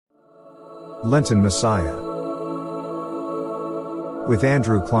Lenten Messiah with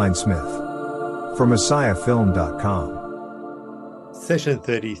Andrew Klein-Smith for MessiahFilm.com. Session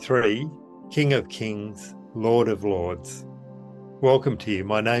 33, King of Kings, Lord of Lords. Welcome to you.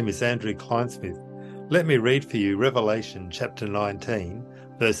 My name is Andrew Klein-Smith. Let me read for you Revelation chapter 19,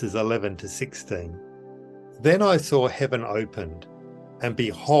 verses 11 to 16. Then I saw heaven opened, and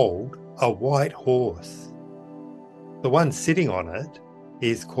behold, a white horse. The one sitting on it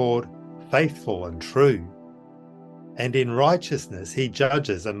is called Faithful and True, and in righteousness he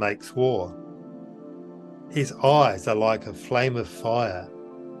judges and makes war. His eyes are like a flame of fire,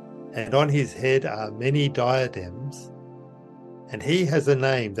 and on his head are many diadems, and he has a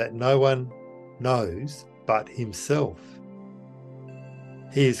name that no one knows but himself.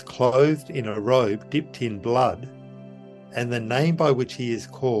 He is clothed in a robe dipped in blood, and the name by which he is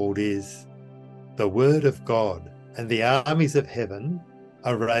called is the Word of God. And the armies of heaven,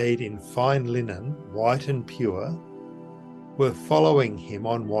 arrayed in fine linen, white and pure, were following him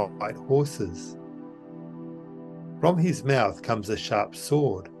on white horses. From his mouth comes a sharp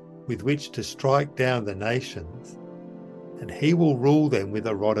sword, with which to strike down the nations, and he will rule them with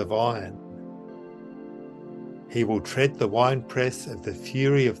a rod of iron. He will tread the winepress of the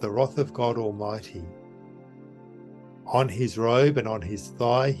fury of the wrath of God Almighty. On his robe and on his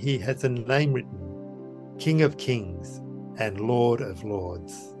thigh he has a name written, King of Kings and Lord of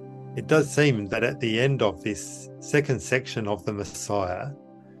Lords. It does seem that at the end of this second section of the Messiah,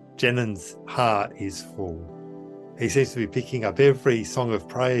 Jennon's heart is full. He seems to be picking up every song of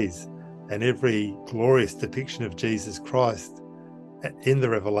praise and every glorious depiction of Jesus Christ in the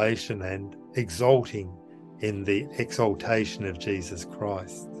Revelation and exulting in the exaltation of Jesus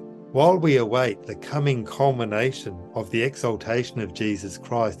Christ. While we await the coming culmination of the exaltation of Jesus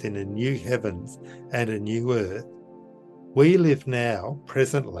Christ in a new heavens and a new earth, we live now,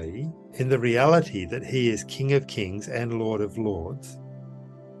 presently, in the reality that he is King of Kings and Lord of Lords.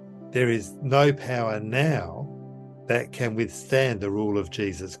 There is no power now that can withstand the rule of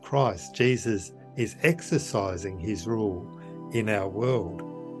Jesus Christ. Jesus is exercising his rule in our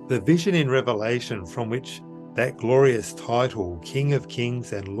world. The vision in Revelation from which that glorious title, King of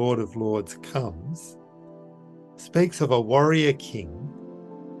Kings and Lord of Lords, comes, speaks of a warrior king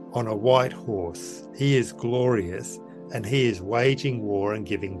on a white horse. He is glorious and he is waging war and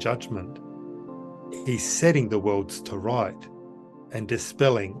giving judgment. He's setting the worlds to right and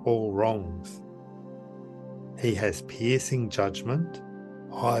dispelling all wrongs. He has piercing judgment,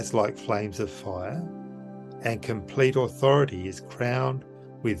 eyes like flames of fire, and complete authority is crowned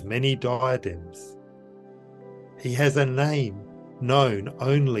with many diadems. He has a name known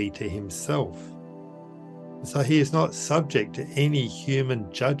only to himself. So he is not subject to any human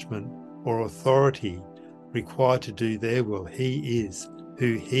judgment or authority required to do their will. He is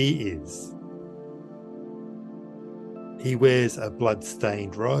who he is. He wears a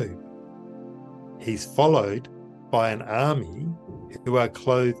blood-stained robe. He's followed by an army who are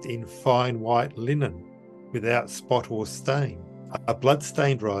clothed in fine white linen without spot or stain. A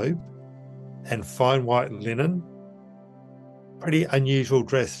blood-stained robe and fine white linen, pretty unusual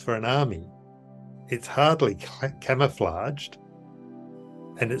dress for an army. It's hardly camouflaged,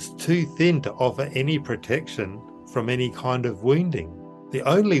 and it's too thin to offer any protection from any kind of wounding. The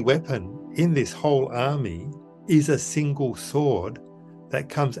only weapon in this whole army is a single sword that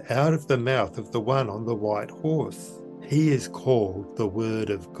comes out of the mouth of the one on the white horse. He is called the Word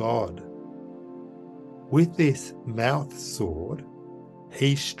of God. With this mouth sword,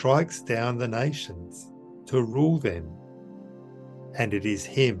 he strikes down the nations to rule them. And it is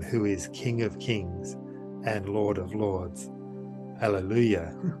him who is King of Kings and Lord of Lords.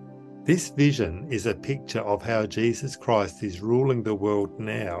 Hallelujah. This vision is a picture of how Jesus Christ is ruling the world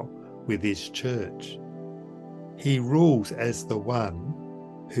now with his church. He rules as the one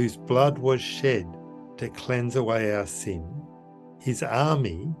whose blood was shed to cleanse away our sin. His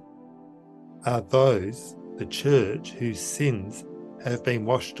army are those, the church, whose sins have been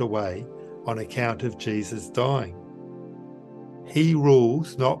washed away on account of Jesus dying. He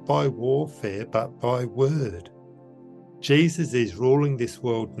rules not by warfare, but by word. Jesus is ruling this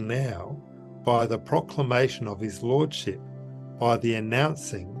world now by the proclamation of his lordship, by the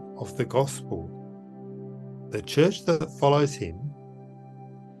announcing of the gospel. The church that follows him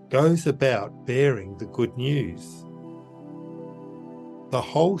goes about bearing the good news. The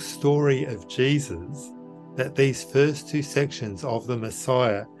whole story of Jesus that these first two sections of the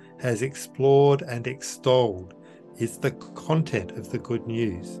Messiah has explored and extolled is the content of the good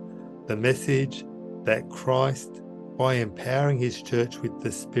news, the message that Christ, by empowering his church with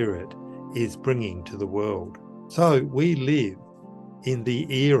the Spirit, is bringing to the world. So we live in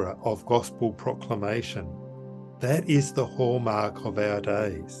the era of gospel proclamation. That is the hallmark of our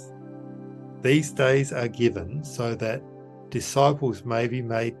days. These days are given so that disciples may be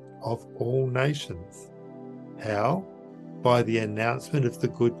made of all nations. How? By the announcement of the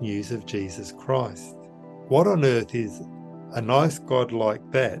good news of Jesus Christ. What on earth is a nice God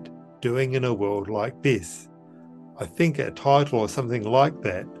like that doing in a world like this? I think a title or something like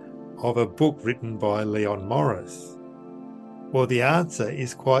that of a book written by Leon Morris. Well, the answer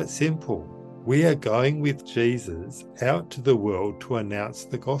is quite simple. We are going with Jesus out to the world to announce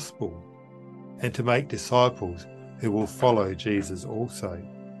the gospel and to make disciples who will follow Jesus also.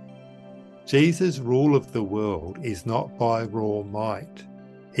 Jesus' rule of the world is not by raw might.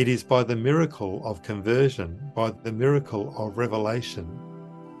 It is by the miracle of conversion, by the miracle of revelation,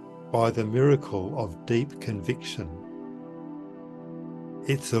 by the miracle of deep conviction.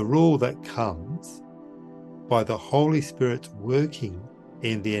 It's a rule that comes by the Holy Spirit's working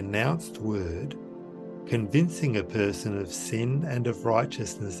in the announced word, convincing a person of sin and of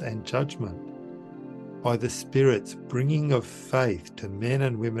righteousness and judgment, by the Spirit's bringing of faith to men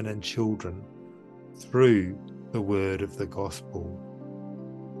and women and children through the word of the gospel.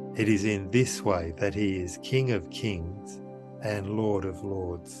 It is in this way that he is King of kings and Lord of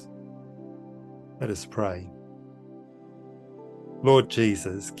lords. Let us pray. Lord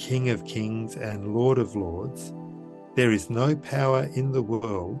Jesus, King of kings and Lord of lords, there is no power in the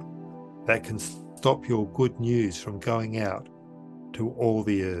world that can stop your good news from going out to all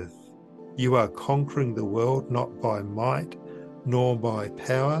the earth. You are conquering the world not by might nor by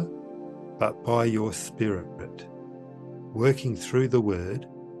power, but by your Spirit, working through the word,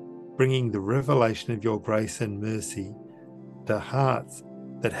 bringing the revelation of your grace and mercy to hearts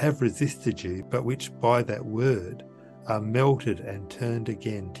that have resisted you, but which by that word are melted and turned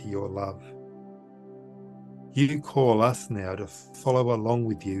again to your love. You call us now to follow along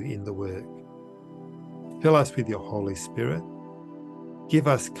with you in the work. Fill us with your Holy Spirit, give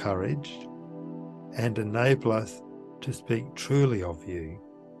us courage, and enable us to speak truly of you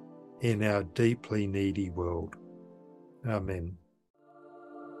in our deeply needy world. Amen.